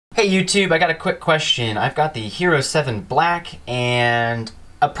Hey YouTube, I got a quick question. I've got the Hero 7 Black and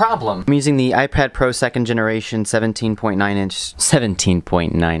a problem. I'm using the iPad Pro 2nd generation 17.9 inch,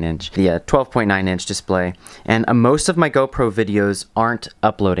 the 12.9 inch display, and most of my GoPro videos aren't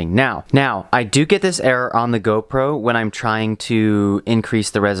uploading. Now, I do get this error on the GoPro when I'm trying to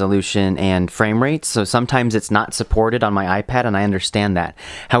increase the resolution and frame rates, so sometimes it's not supported on my iPad, and I understand that.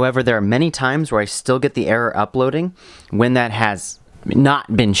 However, there are many times where I still get the error uploading when that has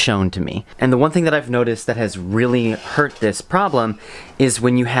not been shown to me. And the one thing that I've noticed that has really hurt this problem is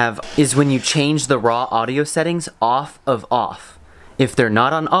when you change the raw audio settings off of off. If they're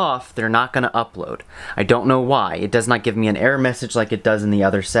not on off, they're not going to upload. I don't know why. It does not give me an error message like it does in the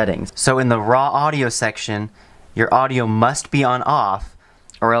other settings. So in the raw audio section, your audio must be on off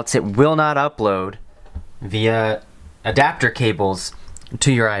or else it will not upload via adapter cables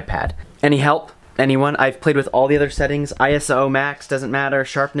to your iPad. Any help? Anyone? I've played with all the other settings. ISO max doesn't matter,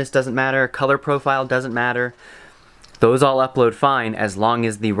 sharpness doesn't matter, color profile doesn't matter. Those all upload fine as long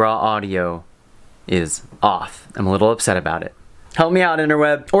as the raw audio is off. I'm a little upset about it. Help me out,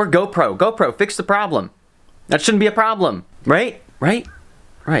 interweb. Or GoPro. GoPro, fix the problem. That shouldn't be a problem. Right? Right?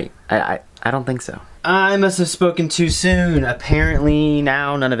 Right. I don't think so. I must have spoken too soon. Apparently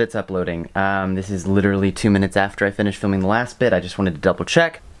now none of it's uploading. This is literally 2 minutes after I finished filming the last bit. I just wanted to double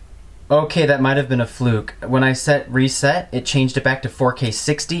check. Okay, that might have been a fluke. When I reset, it changed it back to 4K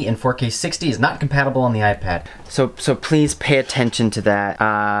 60, and 4K 60 is not compatible on the iPad. So please pay attention to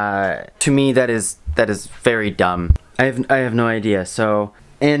that. To me, that is very dumb. I have no idea. So,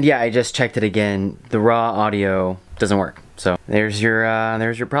 and yeah, I just checked it again. The raw audio doesn't work. So there's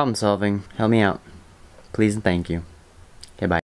your problem solving. Help me out, please and thank you. Okay, bye.